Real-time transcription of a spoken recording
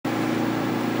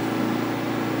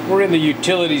We're in the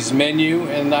utilities menu,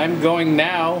 and I'm going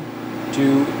now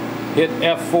to hit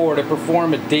F4 to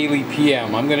perform a daily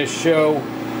PM. I'm going to show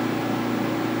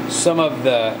some of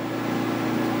the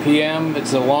PM.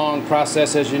 It's a long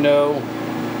process, as you know,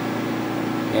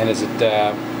 and as it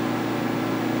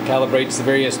calibrates the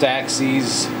various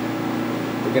axes,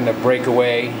 we're going to break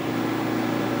away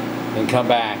and come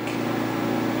back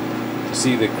to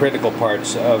see the critical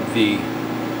parts of the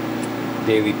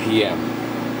daily PM.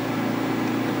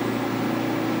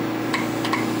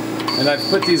 And I've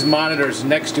put these monitors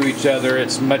next to each other.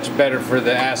 It's much better for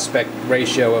the aspect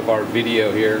ratio of our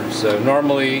video here. So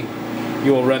normally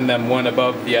you will run them one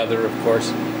above the other, of course.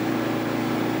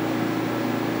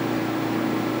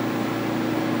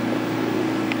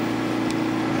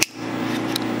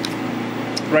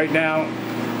 Right now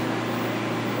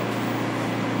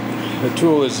the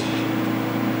tool is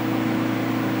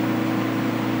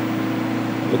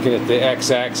looking at the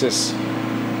x-axis.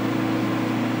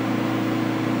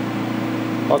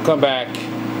 I'll come back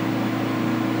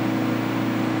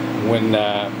when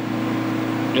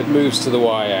it moves to the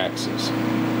y-axis.